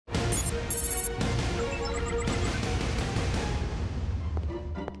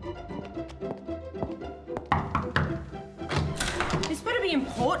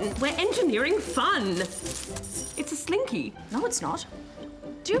important. We're engineering fun. It's a slinky. No, it's not.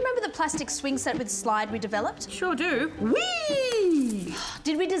 Do you remember the plastic swing set with slide we developed? Sure do. Whee!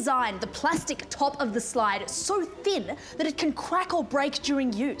 Did we design the plastic top of the slide so thin that it can crack or break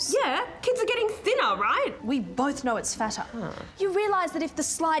during use? Yeah, kids are getting thinner, right? We both know it's fatter. You realise that if the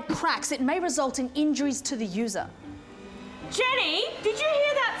slide cracks, it may result in injuries to the user. Jenny, did you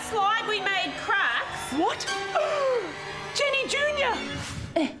hear that slide we made cracks? What? Jenny Jr.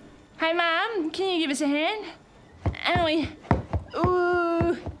 Hey, Mum, can you give us a hand? Owie.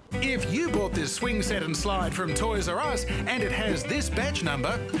 Ooh. If you bought this swing set and slide from Toys R Us and it has this batch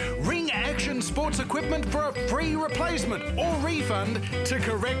number, ring Action Sports Equipment for a free replacement or refund to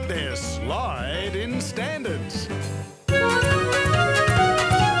correct their slide in standards.